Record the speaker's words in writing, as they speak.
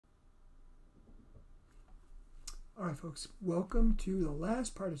Alright folks, welcome to the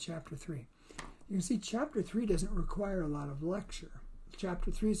last part of Chapter 3. You can see Chapter 3 doesn't require a lot of lecture.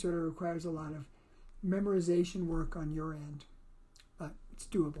 Chapter 3 sort of requires a lot of memorization work on your end. But it's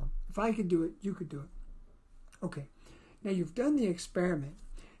doable. If I could do it, you could do it. Okay, now you've done the experiment,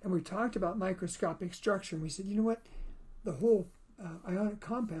 and we talked about microscopic structure, and we said, you know what? The whole ionic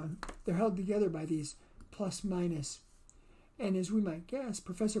compound, they're held together by these plus minus. And as we might guess,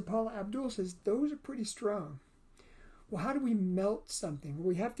 Professor Paula Abdul says those are pretty strong. Well, how do we melt something? Well,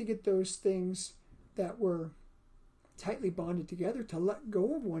 we have to get those things that were tightly bonded together to let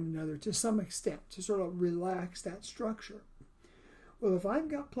go of one another to some extent, to sort of relax that structure. Well, if I've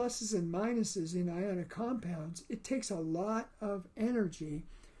got pluses and minuses in ionic compounds, it takes a lot of energy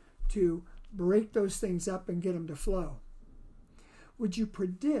to break those things up and get them to flow. Would you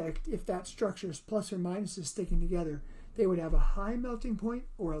predict if that structure is plus or minuses sticking together, they would have a high melting point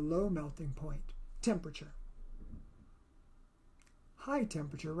or a low melting point? Temperature. High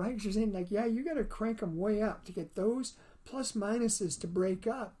temperature, right? Because you're saying, like, yeah, you got to crank them way up to get those plus minuses to break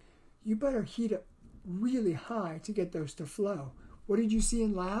up. You better heat it really high to get those to flow. What did you see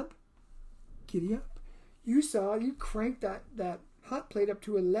in lab? Giddy up. You cranked that hot plate up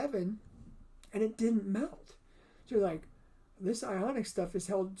to 11 and it didn't melt. So you're like, this ionic stuff is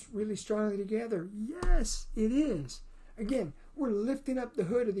held really strongly together. Yes, it is. Again, we're lifting up the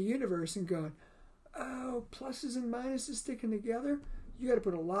hood of the universe and going, oh, pluses and minuses sticking together? You got to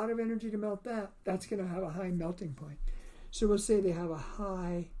put a lot of energy to melt that. That's going to have a high melting point. So we'll say they have a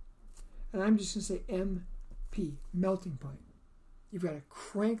high, and I'm just going to say MP, melting point. You've got to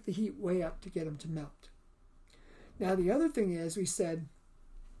crank the heat way up to get them to melt. Now the other thing is, we said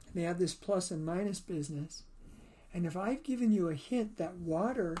they have this plus and minus business. And if I've given you a hint that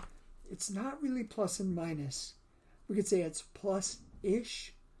water, it's not really plus and minus. We could say it's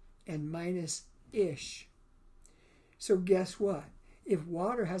plus-ish and minus-ish. So guess what? If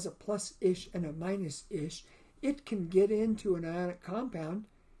water has a plus-ish and a minus-ish, it can get into an ionic compound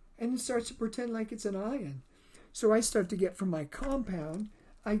and it starts to pretend like it's an ion. So I start to get from my compound,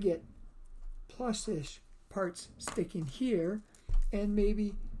 I get plus-ish parts sticking here and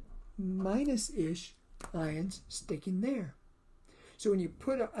maybe minus-ish ions sticking there. So when you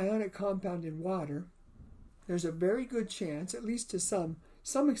put an ionic compound in water, there's a very good chance, at least to some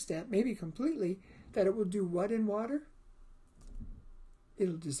extent, maybe completely, that it will do what in water?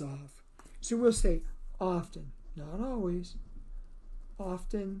 It'll dissolve. So we'll say often, not always,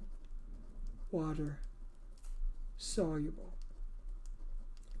 often water soluble.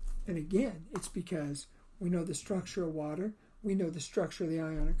 And again, it's because we know the structure of water, we know the structure of the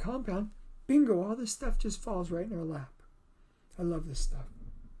ionic compound. Bingo, all this stuff just falls right in our lap. I love this stuff.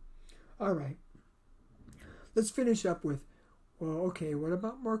 All right. Let's finish up with, well, okay, what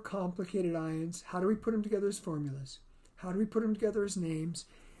about more complicated ions? How do we put them together as formulas? How do we put them together as names?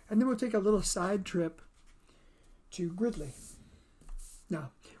 And then we'll take a little side trip to Gridley.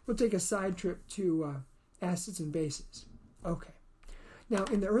 Now, we'll take a side trip to acids and bases. Okay. Now,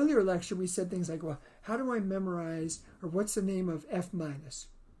 in the earlier lecture, we said things like, well, how do I memorize, or what's the name of F minus?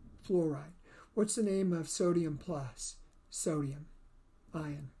 Fluoride. What's the name of sodium plus? Sodium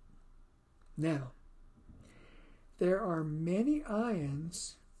ion. Now, there are many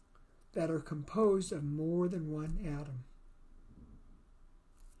ions that are composed of more than one atom.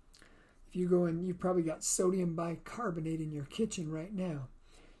 If you go and you've probably got sodium bicarbonate in your kitchen right now.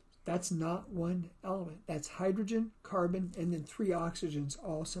 That's not one element. That's hydrogen, carbon, and then 3 oxygens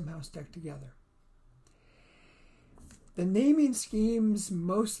all somehow stuck together. The naming schemes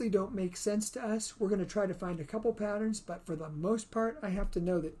mostly don't make sense to us. We're going to try to find a couple patterns, but for the most part, I have to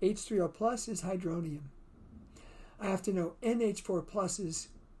know that H3O plus is hydronium. I have to know NH4 plus is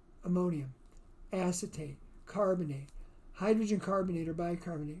ammonium, acetate, carbonate, hydrogen carbonate or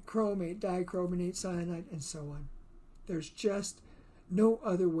bicarbonate, chromate, dichromate, cyanide, and so on. There's just no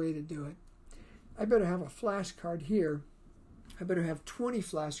other way to do it. I better have a flashcard here. I better have 20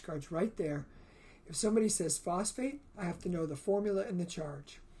 flashcards right there. If somebody says phosphate, I have to know the formula and the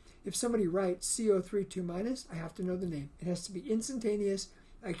charge. If somebody writes CO3 2-, I have to know the name. It has to be instantaneous.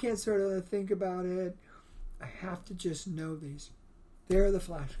 I can't sort of think about it. I have to just know these. There are the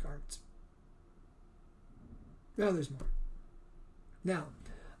flashcards. Now there's more. Now,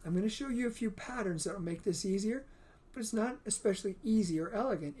 I'm going to show you a few patterns that will make this easier, but it's not especially easy or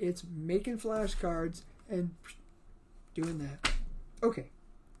elegant. It's making flashcards and doing that. Okay,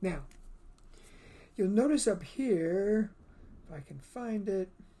 now, you'll notice up here, if I can find it.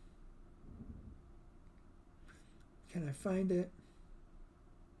 Can I find it?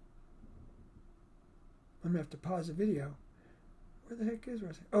 I'm going to have to pause the video. Where the heck is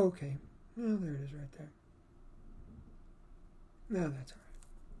it? Oh, okay. Oh, there it is right there. No, that's all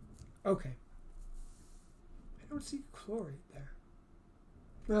right. Okay. I don't see chlorate there.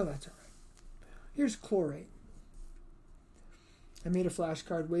 No, that's all right. Here's chlorate. I made a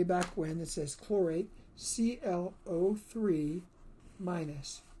flashcard way back when that says chlorate, ClO3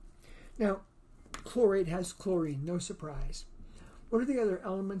 minus. Now, chlorate has chlorine, no surprise. What are the other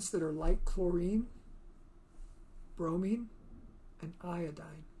elements that are like chlorine? Bromine and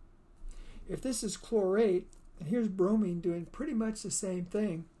iodine. If this is chlorate, and here's bromine doing pretty much the same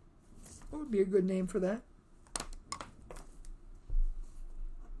thing, what would be a good name for that?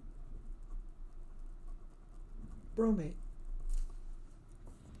 Bromate.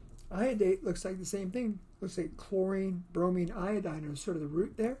 Iodate looks like the same thing. Looks like chlorine, bromine, iodine are sort of the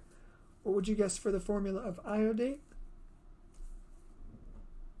root there. What would you guess for the formula of iodate?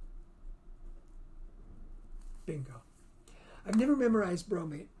 Bingo. I've never memorized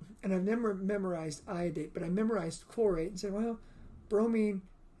bromate, and I've never memorized iodate, but I memorized chlorate and said, well, bromine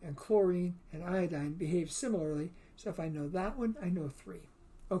and chlorine and iodine behave similarly, so if I know that one, I know 3.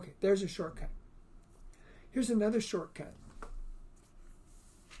 Okay, there's a shortcut. Here's another shortcut.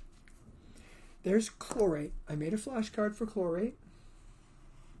 There's chlorate. I made a flashcard for chlorate.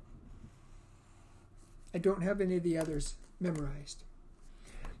 I don't have any of the others memorized.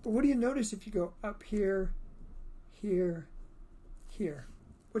 But what do you notice if you go up here, here, here?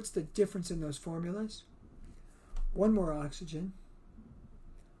 What's the difference in those formulas? 1 more oxygen,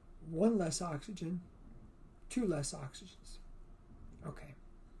 1 less oxygen, 2 less oxygens. Okay.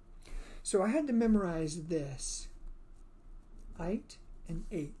 So I had to memorize this. Ite and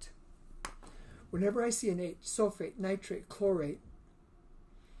ate. Whenever I see an 8, sulfate, nitrate, chlorate,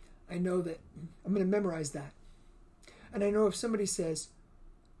 I know that I'm going to memorize that. And I know if somebody says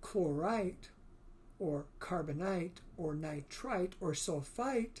chlorite or carbonite or nitrite or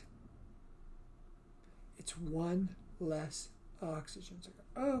sulfite, it's 1 less oxygen. So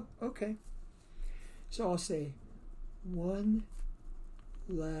I go, oh, okay. So I'll say 1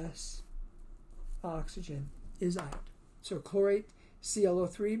 less oxygen is ite. So chlorate,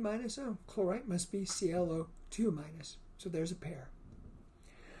 ClO3 minus, oh, chlorite must be ClO2 minus. So there's a pair.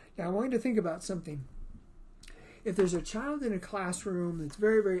 Now I want you to think about something. If there's a child in a classroom that's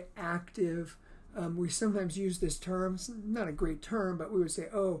very, very active, we sometimes use this term. It's not a great term, but we would say,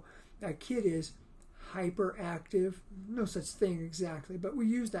 oh, that kid is hyperactive. No such thing exactly, but we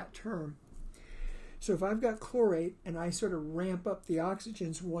use that term. So if I've got chlorate and I sort of ramp up the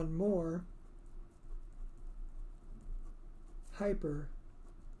oxygens 1 more, hyperchlorate.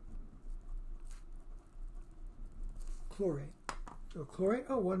 So chlorate,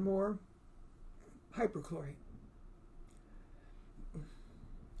 oh, 1 more hyperchlorate.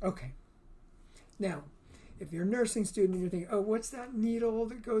 Okay. Now, if you're a nursing student and you're thinking, oh, what's that needle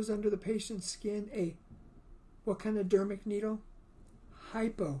that goes under the patient's skin? What kind of dermic needle?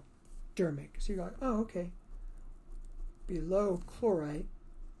 Hypodermic. So you're like, oh, okay. Below chlorite,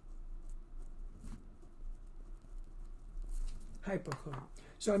 hypochlorite.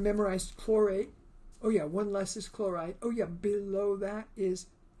 So I memorized chlorate. Oh yeah, 1 less is chloride. Oh yeah, below that is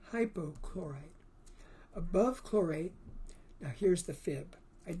hypochlorite. Above chlorate, now here's the fib.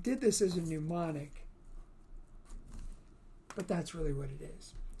 I did this as a mnemonic, but that's really what it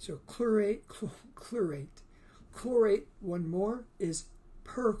is. So chlorate, chlorate. Chlorate, 1 more, is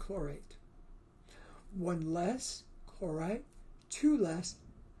perchlorate. 1 less, chlorite. 2 less,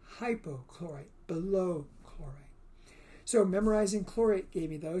 hypochlorite, below chlorite. So memorizing chlorate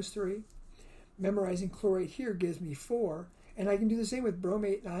gave me those 3. Memorizing chlorate here gives me 4. And I can do the same with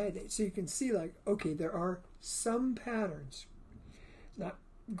bromate and iodate. So you can see, like, okay, there are some patterns. Not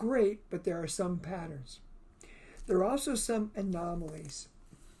great, but there are some patterns. There are also some anomalies.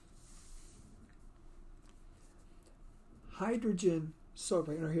 Hydrogen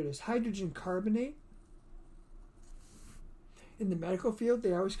sulfate, here it is, hydrogen carbonate. In the medical field,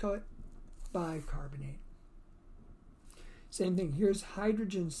 they always call it bicarbonate. Same thing, here's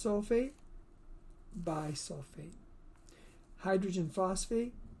hydrogen sulfate, bisulfate. Hydrogen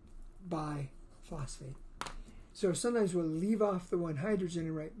phosphate, biphosphate. So sometimes we'll leave off the one hydrogen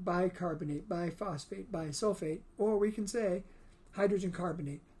and write bicarbonate, biphosphate, bisulfate, or we can say hydrogen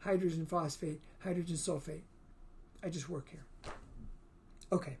carbonate, hydrogen phosphate, hydrogen sulfate. I just work here.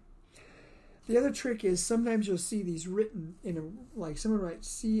 Okay. The other trick is sometimes you'll see these written in a, like someone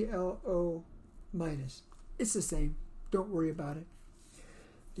writes ClO minus. It's the same. Don't worry about it.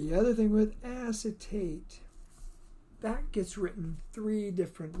 The other thing with acetate, that gets written 3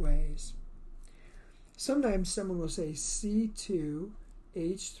 different ways. Sometimes someone will say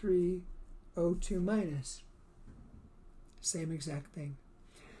C2H3O2 minus. Same exact thing.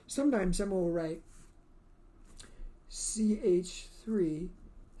 Sometimes someone will write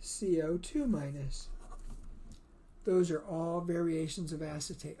CH3CO2 minus. Those are all variations of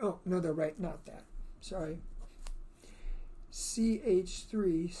acetate. Oh, no, they're right, not that. Sorry.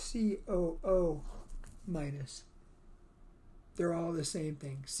 CH3COO minus. They're all the same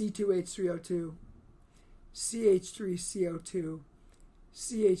thing. C2H3O2, CH3CO2,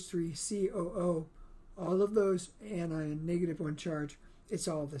 CH3COO, all of those anion, -1 charge, it's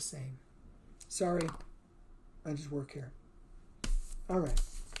all the same. Sorry, I just work here. All right,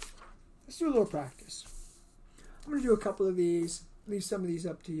 let's do a little practice. I'm going to do a couple of these, leave some of these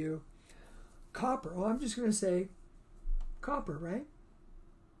up to you. Copper, well, I'm just going to say copper, right?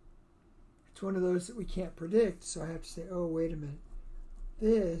 It's one of those that we can't predict, so I have to say, oh, wait a minute.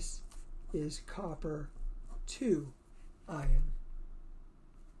 This is copper 2 ion.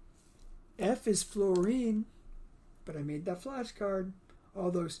 F is fluorine, but I made that flashcard. All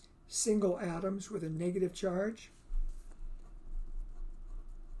those single atoms with a negative charge.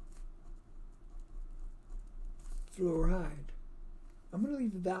 Fluoride. I'm going to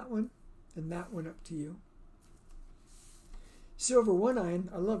leave that one and that one up to you. Silver 1 ion,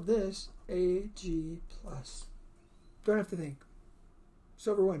 I love this, Ag+. Don't have to think.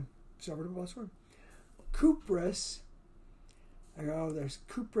 Silver 1, silver 2 plus 1. Cuprous, there's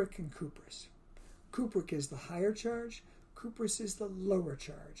cupric and cuprous. Cupric is the higher charge, cuprous is the lower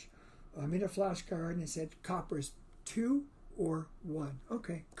charge. I made a flashcard and it said copper is 2 or 1.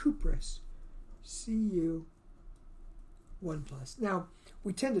 Okay, cuprous, Cu 1 plus. Now,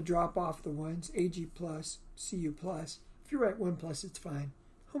 we tend to drop off the ones, Ag plus, Cu plus. If you write 1 plus, it's fine.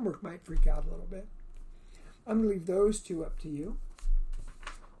 Homework might freak out a little bit. I'm going to leave those two up to you.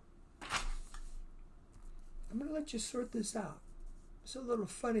 I'm going to let you sort this out. It's a little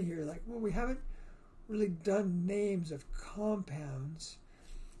funny here. Like, well, we haven't really done names of compounds,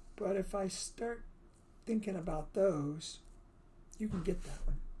 but if I start thinking about those, you can get that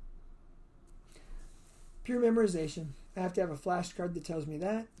one. Pure memorization. I have to have a flashcard that tells me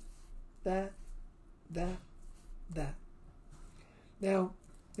that. Now,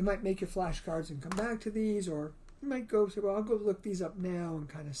 you might make your flashcards and come back to these, or you might go say, well, I'll go look these up now and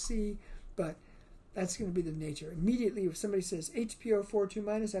kind of see, but that's going to be the nature. Immediately, if somebody says HPO42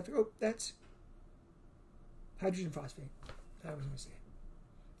 minus, I have to go, oh, that's hydrogen phosphate. I was going to say.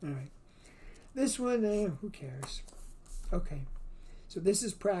 All right. This one, who cares? Okay. So this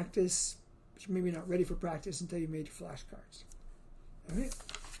is practice. But you're maybe not ready for practice until you made your flashcards. All right.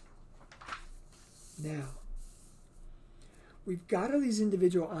 Now, we've got all these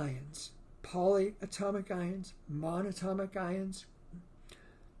individual ions. Polyatomic ions, monatomic ions.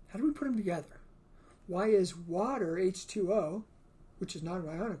 How do we put them together? Why is water H2O, which is not an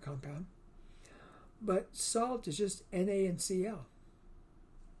ionic compound, but salt is just Na and Cl?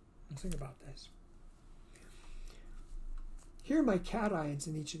 Let's think about this. Here are my cations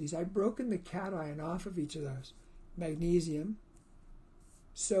in each of these. I've broken the cation off of each of those. Magnesium,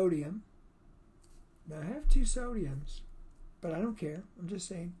 sodium. Now I have 2 sodiums, but I don't care. I'm just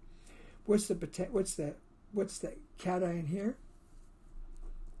saying. What's the cation here?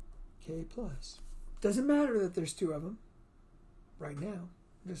 K plus. Doesn't matter that there's 2 of them right now.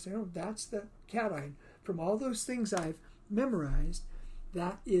 I'm just saying, oh, that's the cation. From all those things I've memorized,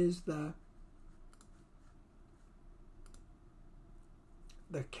 that is the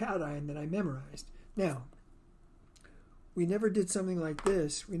cation that I memorized. Now, we never did something like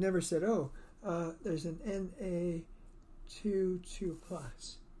this. We never said, oh, there's an Na2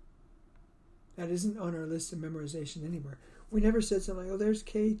 plus. That isn't on our list of memorization anywhere. We never said something like, oh, there's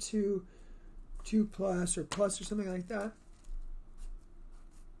K2 2 plus or something like that.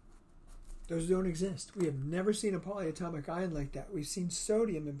 Those don't exist. We have never seen a polyatomic ion like that. We've seen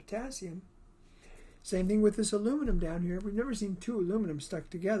sodium and potassium. Same thing with this aluminum down here. We've never seen 2 aluminum stuck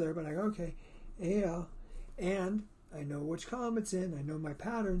together, but I go, okay, Al, and I know which column it's in. I know my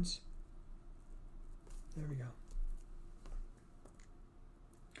patterns. There we go.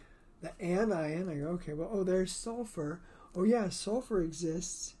 The anion, I go, okay, well, oh, there's sulfur. Oh, yeah, sulfur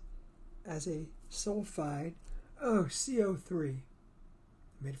exists as a sulfide. Oh, CO3.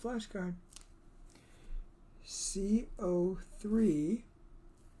 I made a flashcard. CO3,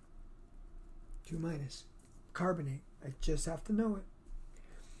 2 minus. Carbonate. I just have to know it.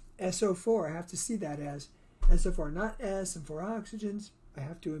 SO4, I have to see that as SO4, not S and 4 oxygens. I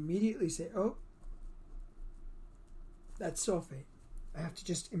have to immediately say, oh, that's sulfate. I have to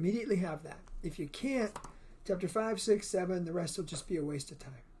just immediately have that. If you can't, chapter 5, 6, 7, the rest will just be a waste of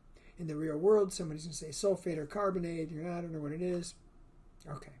time. In the real world, somebody's going to say sulfate or carbonate. I don't know what it is.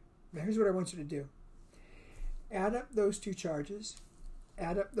 Okay. Now here's what I want you to do. Add up those 2 charges.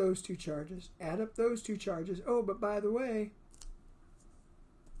 Add up those two charges. Add up those two charges. Oh, but by the way,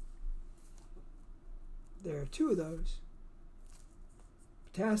 there are two of those.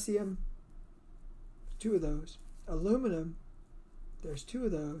 Potassium, two of those. Aluminum, there's two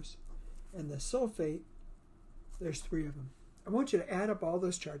of those. And the sulfate, there's three of them. I want you to add up all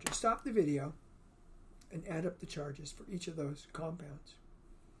those charges. Stop the video and add up the charges for each of those compounds.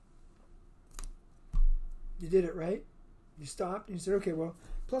 You did it, right? You stopped and you said, okay, well,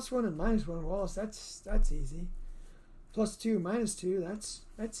 +1 and -1, Wallace, that's easy. +2, -2,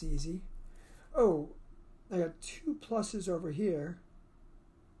 that's easy. Oh, I got 2 pluses over here.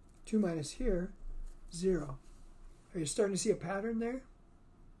 2 minus here, 0. Are you starting to see a pattern there?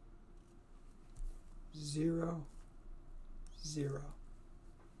 0, 0.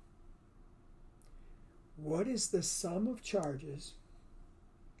 What is the sum of charges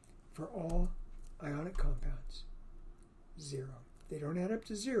for all ionic compounds? 0. If they don't add up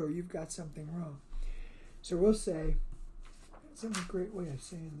to 0, you've got something wrong. So we'll say, that's a great way of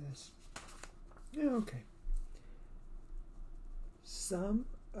saying this. Yeah, okay. Sum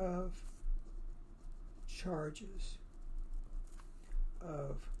of charges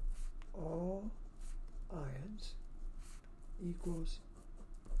of all ions equals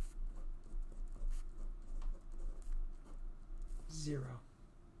 0.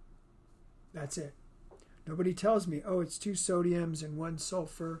 That's it. Nobody tells me, oh, it's 2 sodiums and 1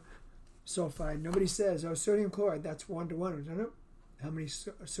 sulfide. Nobody says, oh, sodium chloride, that's 1 to 1. No, no. How many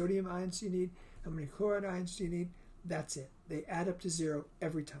sodium ions do you need? How many chloride ions do you need? That's it. They add up to 0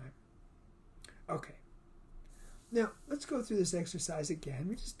 every time. Okay. Now, let's go through this exercise again.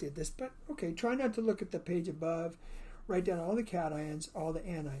 We just did this, but okay, try not to look at the page above. Write down all the cations, all the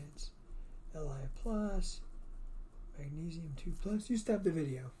anions. Li plus, magnesium 2 plus. You stop the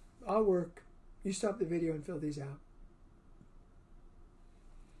video. I'll work. You stop the video and fill these out.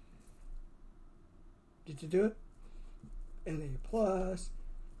 Did you do it? Na plus,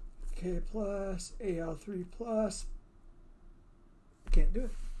 K plus, Al3 plus. Can't do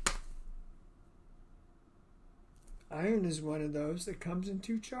it. Iron is one of those that comes in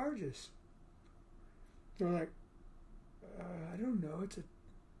 2 charges. They're like, I don't know, it's a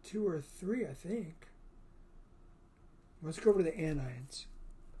 2 or 3, I think. Let's go over to the anions.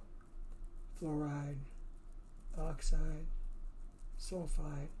 Fluoride, oxide,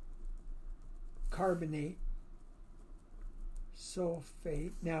 sulfide, carbonate,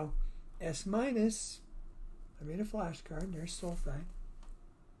 sulfate. Now, S minus, I made a flashcard, there's sulfide.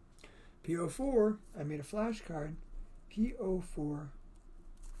 PO4, I made a flashcard, PO4,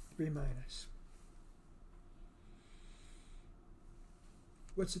 3 minus.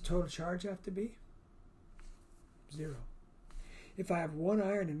 What's the total charge have to be? 0. If I have 1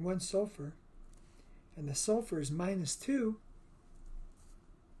 iron and 1 sulfur, and the sulfur is -2,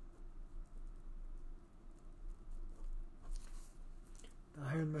 the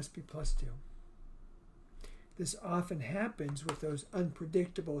iron must be +2. This often happens with those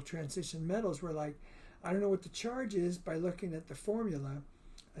unpredictable transition metals where, like, I don't know what the charge is by looking at the formula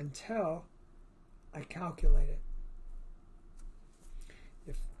until I calculate it.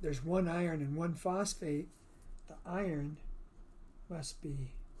 If there's 1 iron and 1 phosphate, the iron must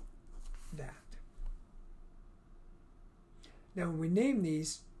be that. Now, when we name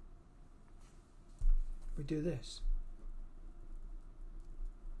these, we do this.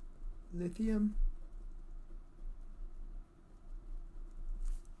 Lithium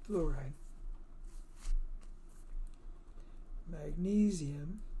fluoride,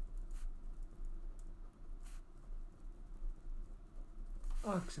 magnesium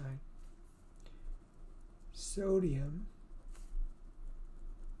oxide, sodium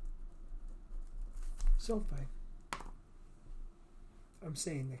sulfide. I'm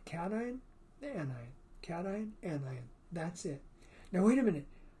saying the cation, the anion, cation, anion. That's it. Now wait a minute.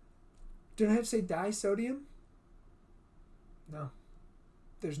 Do I have to say disodium? No.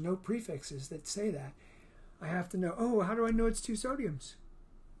 There's no prefixes that say that. I have to know, oh, how do I know it's 2 sodiums?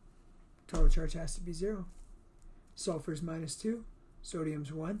 Total charge has to be 0. Sulfur's -2,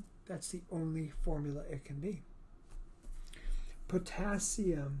 sodium's 1. That's the only formula it can be.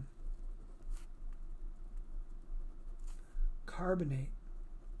 Potassium carbonate,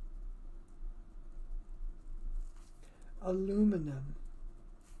 aluminum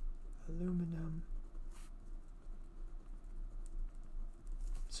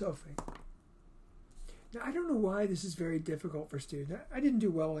sulfate. Now, I don't know why this is very difficult for students. I didn't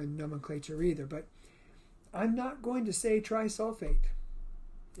do well in nomenclature either, but I'm not going to say trisulfate.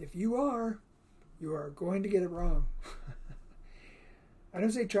 If you are going to get it wrong. I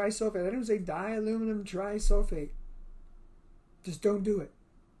don't say trisulfate. I don't say dialuminum trisulfate. Just don't do it.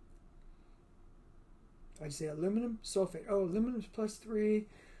 I'd say aluminum, sulfate. Oh, aluminum's plus 3,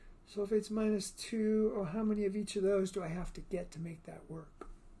 sulfate's minus 2. Oh, how many of each of those do I have to get to make that work?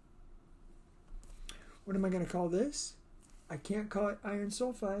 What am I going to call this? I can't call it iron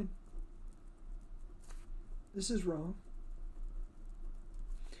sulfide. This is wrong.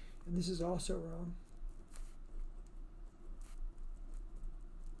 And this is also wrong.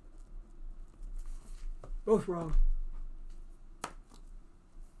 Both wrong.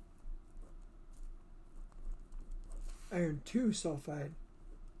 Iron 2 sulfide.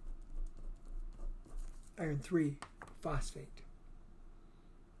 Iron 3 phosphate.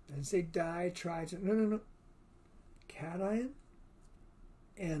 And say di, tri, no. Cation,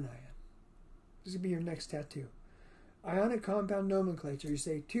 anion. This would be your next tattoo. Ionic compound nomenclature. You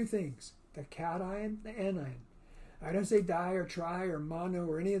say two things: the cation, the anion. I don't say di or tri or mono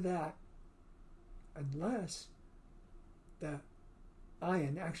or any of that, unless the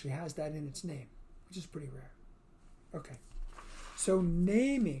ion actually has that in its name, which is pretty rare. Okay, so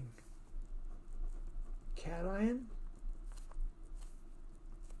naming cation,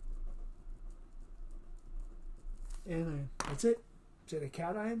 anion. That's it. So the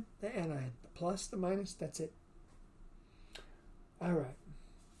cation, the anion, the plus, the minus, that's it. All right.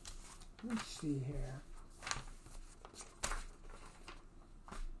 Let's see here.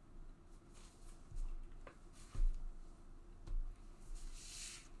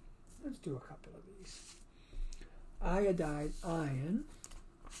 Let's do a couple of these. Iodide ion,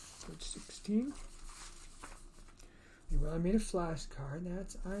 page 16. Well, I made a flashcard.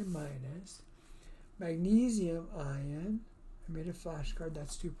 That's I minus. Magnesium ion, I made a flashcard.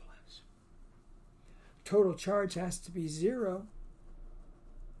 That's 2 plus. Total charge has to be 0.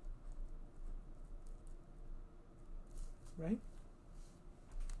 Right?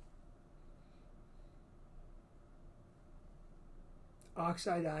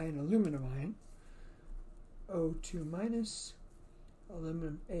 Oxide ion, aluminum ion, O2 minus,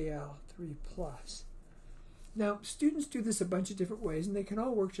 aluminum Al3 plus. Now, students do this a bunch of different ways, and they can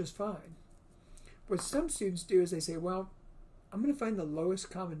all work just fine. What some students do is they say, well, I'm going to find the lowest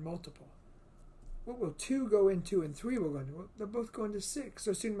common multiple. What will 2 go into and 3 will go into? Well, they'll both go into 6.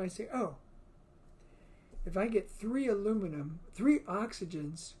 So a student might say, oh, if I get 3 aluminum, 3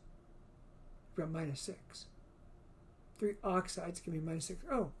 oxygens, I've got minus 6. 3 oxides give me minus 6.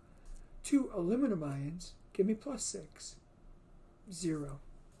 Oh, 2 aluminum ions give me plus 6. 0.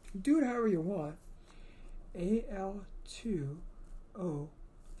 Do it however you want.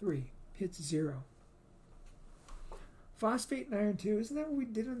 Al2O3 hits 0. Phosphate and iron 2, isn't that what we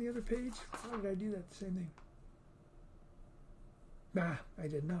did on the other page? How did I do that? The same thing. Nah, I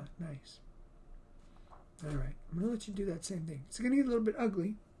did not. Nice. All right, I'm going to let you do that same thing. It's going to get a little bit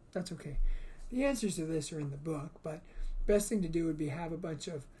ugly. That's okay. The answers to this are in the book, but best thing to do would be have a bunch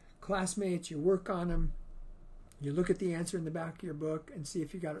of classmates, you work on them, you look at the answer in the back of your book and see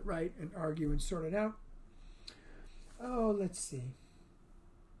if you got it right and argue and sort it out. Oh, let's see.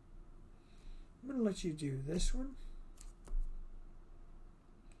 I'm going to let you do this one.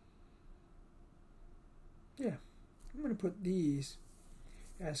 Yeah, I'm going to put these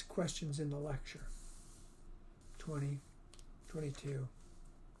as questions in the lecture. 20, 22.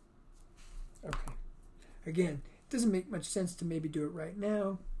 Okay. Again, it doesn't make much sense to maybe do it right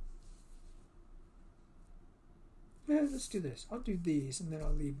now. Yeah, let's do this. I'll do these and then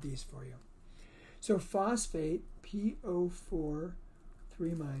I'll leave these for you. So phosphate, PO4,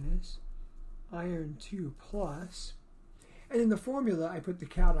 3 minus, iron 2 plus. And in the formula, I put the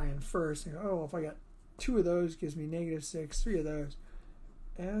cation first. And, oh, if I got 2 of those, gives me negative 6. 3 of those.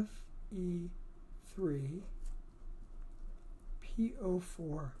 Fe3,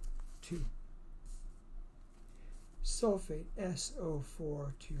 PO4, 2. Sulfate,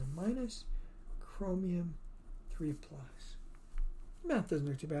 SO4, 2 minus, chromium, 3 plus. Math doesn't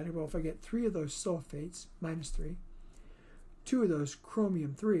look too bad. Well, if I get 3 of those sulfates, minus 3, 2 of those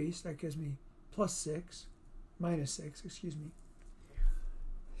chromium 3s, that gives me plus 6, minus 6, excuse me.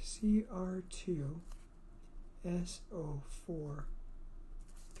 Cr2, SO4,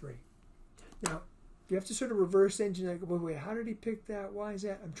 3. Now, you have to sort of reverse engineer. Wait, how did he pick that? Why is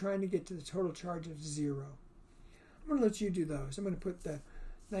that? I'm trying to get to the total charge of 0. I'm going to let you do those. I'm going to put the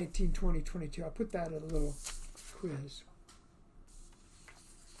 19, 20, 22. I'll put that at a little quiz.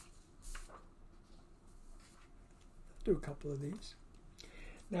 Do a couple of these.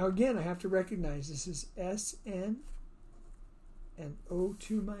 Now again, I have to recognize this is SN and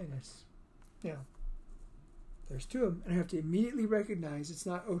O2 minus. Now, there's 2 of them, and I have to immediately recognize it's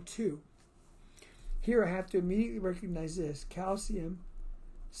not O2. Here I have to immediately recognize this, calcium,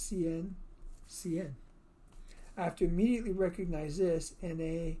 CN, CN. I have to immediately recognize this, Na,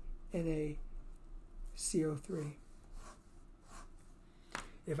 Na, CO3.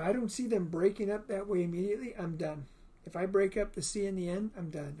 If I don't see them breaking up that way immediately, I'm done. If I break up the C in the N, I'm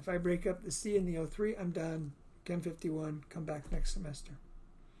done. If I break up the C in the O3, I'm done. Chem 51, come back next semester.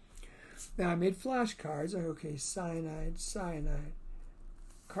 Now I made flashcards. Okay, cyanide,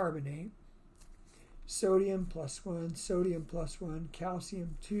 carbonate, sodium +1,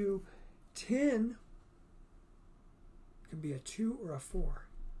 calcium 2, tin could be a 2 or a 4.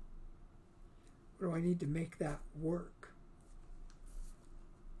 What do I need to make that work?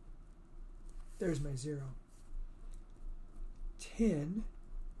 There's my 0. Tin,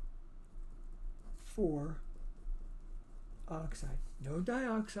 4, oxide. No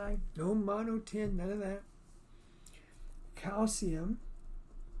dioxide, no monotin, none of that. Calcium,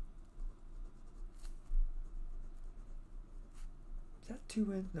 is that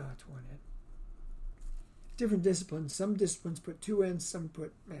 2 N? No, it's 1 N. Different disciplines. Some disciplines put 2 N's, some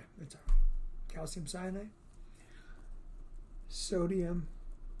put, it's all right. Calcium cyanide, sodium,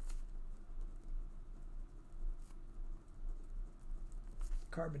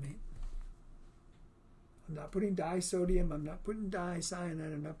 carbonate. I'm not putting disodium, I'm not putting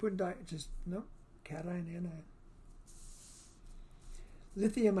dicyanide, I'm not putting just, no, cation, anion.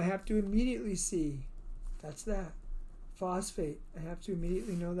 Lithium, I have to immediately see. That's that. Phosphate, I have to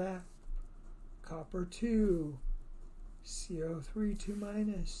immediately know that. Copper 2, CO3 2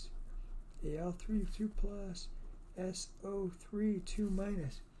 minus, Al3 2 plus, SO3 2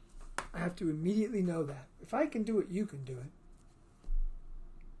 minus. I have to immediately know that. If I can do it, you can do it.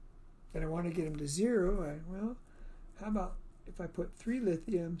 And I want to get them to 0. Well, how about if I put 3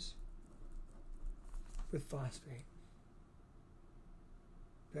 lithiums with phosphate?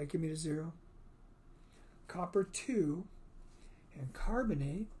 Does that give me to 0? Copper 2 and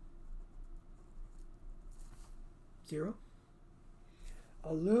carbonate, 0.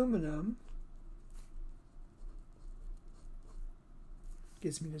 Aluminum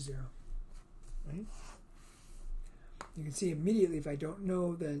gets me to 0, right? You can see immediately if I don't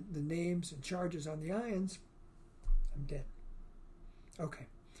know the names and charges on the ions, I'm dead. Okay.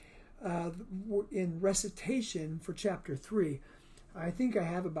 In recitation for chapter 3, I think I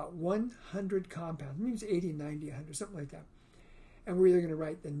have about 100 compounds. It means 80, 90, 100, something like that. And we're either going to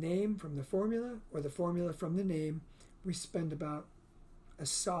write the name from the formula or the formula from the name. We spend about a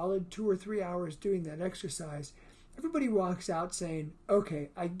solid 2 or 3 hours doing that exercise. Everybody walks out saying, okay,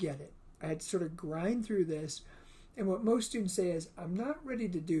 I get it. I had to sort of grind through this. And what most students say is, I'm not ready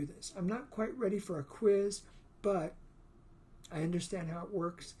to do this. I'm not quite ready for a quiz, but I understand how it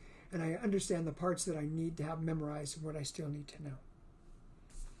works, and I understand the parts that I need to have memorized and what I still need to know.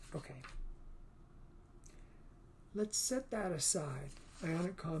 Okay. Let's set that aside,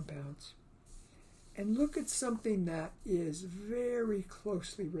 ionic compounds, and look at something that is very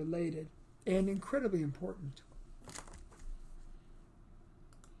closely related and incredibly important.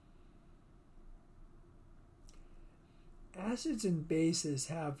 Acids and bases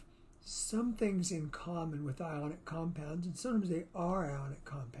have some things in common with ionic compounds, and sometimes they are ionic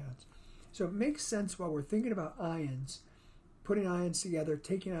compounds. So it makes sense while we're thinking about ions, putting ions together,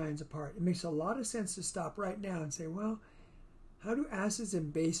 taking ions apart. It makes a lot of sense to stop right now and say, well, how do acids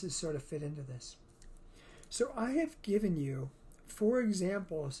and bases sort of fit into this? So I have given you 4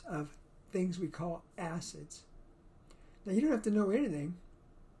 examples of things we call acids. Now you don't have to know anything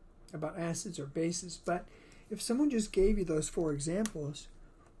about acids or bases, but if someone just gave you those 4 examples,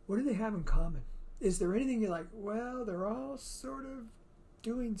 what do they have in common? Is there anything you're like, well, they're all sort of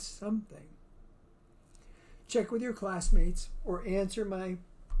doing something? Check with your classmates or answer my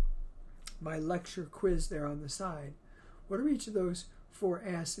lecture quiz there on the side. What are each of those 4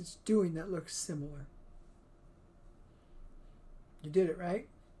 acids doing that looks similar? You did it, right?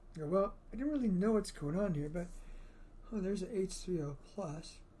 You go, well, I didn't really know what's going on here, but there's an H3O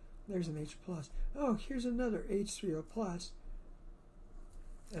plus. There's an H plus. Oh, here's another H3O plus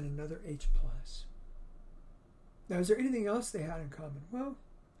and another H plus. Now, is there anything else they had in common? Well,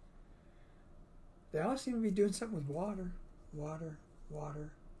 they all seem to be doing something with water. Water,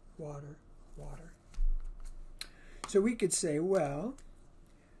 water, water, water. So we could say, well,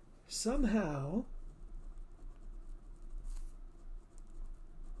 somehow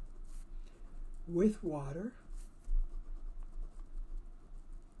with water,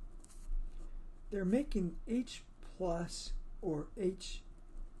 they're making H plus or H3O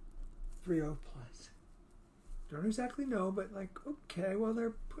plus. Don't exactly know, but like, okay, well,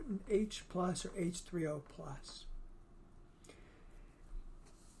 they're putting H plus or H3O plus.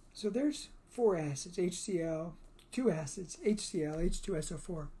 So there's 4 acids, HCl, 2 acids, HCl,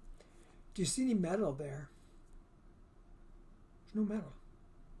 H2SO4. Do you see any metal there? There's no metal.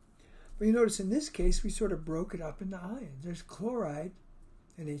 Well, you notice in this case, we sort of broke it up into ions. There's chloride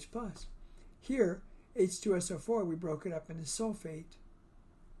and H+. Here, H2SO4, we broke it up into sulfate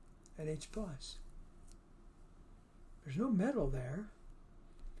and H+. There's no metal there,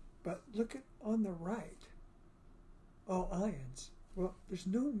 but look at on the right, all ions. Well, there's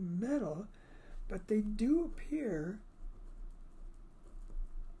no metal, but they do appear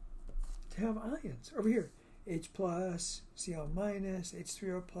to have ions. Over here, H+, Cl-,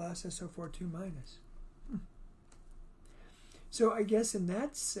 H3O+, SO4 2-. So I guess in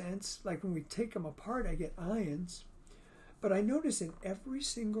that sense, like when we take them apart, I get ions. But I notice in every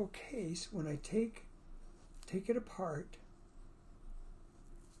single case, when I take it apart,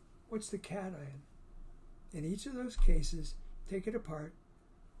 what's the cation? In each of those cases, take it apart,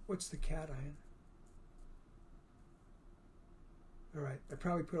 what's the cation? All right, I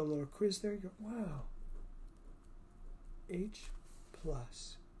probably put a little quiz there. You go, wow, H+.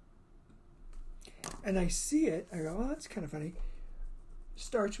 And I see it, I go, oh, that's kind of funny.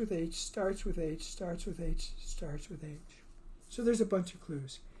 Starts with H, starts with H, starts with H, starts with H. So there's a bunch of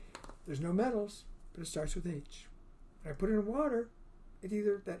clues. There's no metals, but it starts with H. When I put it in water, it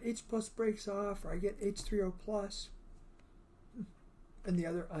either that H+ breaks off, or I get H3O+, and the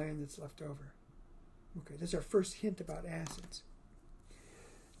other ion that's left over. Okay, that's our first hint about acids.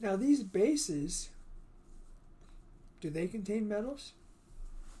 Now these bases, do they contain metals?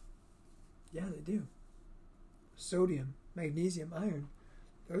 Yeah, they do. Sodium, magnesium, iron,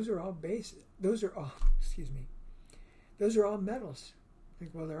 those are all bases. Those are all, those are all metals.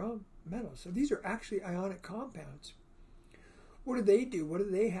 Well, they're all metals. So these are actually ionic compounds. What do they do? What do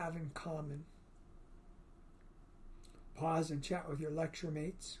they have in common? Pause and chat with your lecture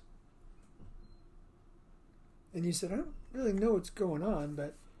mates. And you said, I don't really know what's going on,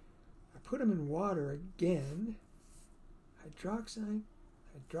 but I put them in water again. Hydroxide,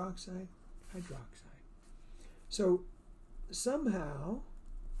 hydroxide, hydroxide. So somehow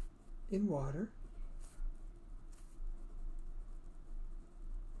in water,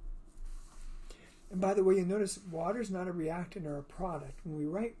 and by the way, you notice water is not a reactant or a product. When we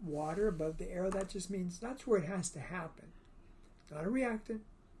write water above the arrow, that just means that's where it has to happen. Not a reactant,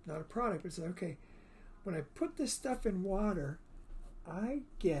 not a product, but it's like, okay, when I put this stuff in water, I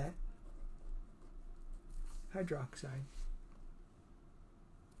get hydroxide.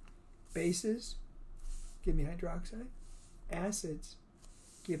 Bases give me hydroxide. Acids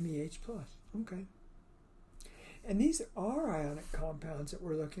give me H+. Okay. And these are ionic compounds that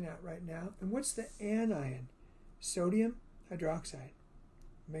we're looking at right now. And what's the anion? Sodium hydroxide.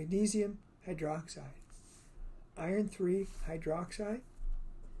 Magnesium hydroxide. Iron 3 hydroxide.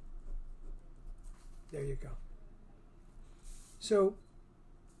 There you go. So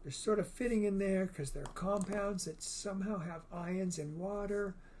they're sort of fitting in there because they're compounds that somehow have ions in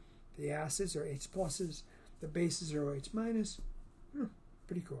water. The acids are H+, the bases are OH-.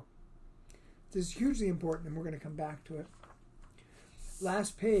 Pretty cool. This is hugely important, and we're going to come back to it.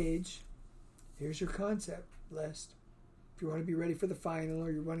 Last page, here's your concept list. If you want to be ready for the final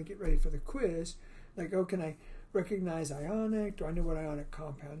or you want to get ready for the quiz, like, oh, can I recognize ionic? Do I know what ionic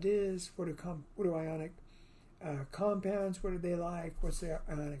compound is? What do ionic compounds, what are they like? What's their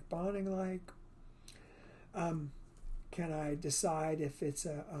ionic bonding like? Can I decide if it's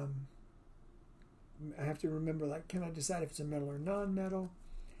a, I have to remember, like, can I decide if it's a metal or non-metal?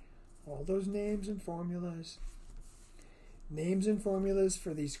 All those names and formulas. Names and formulas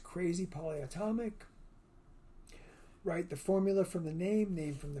for these crazy polyatomic. Write the formula from the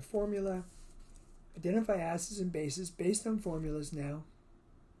name from the formula. Identify acids and bases based on formulas now.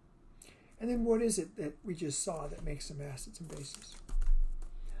 And then what is it that we just saw that makes them acids and bases?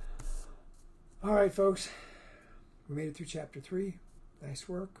 All right, folks. We made it through chapter 3. Nice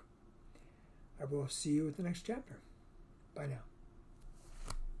work. I will see you at the next chapter. Bye now.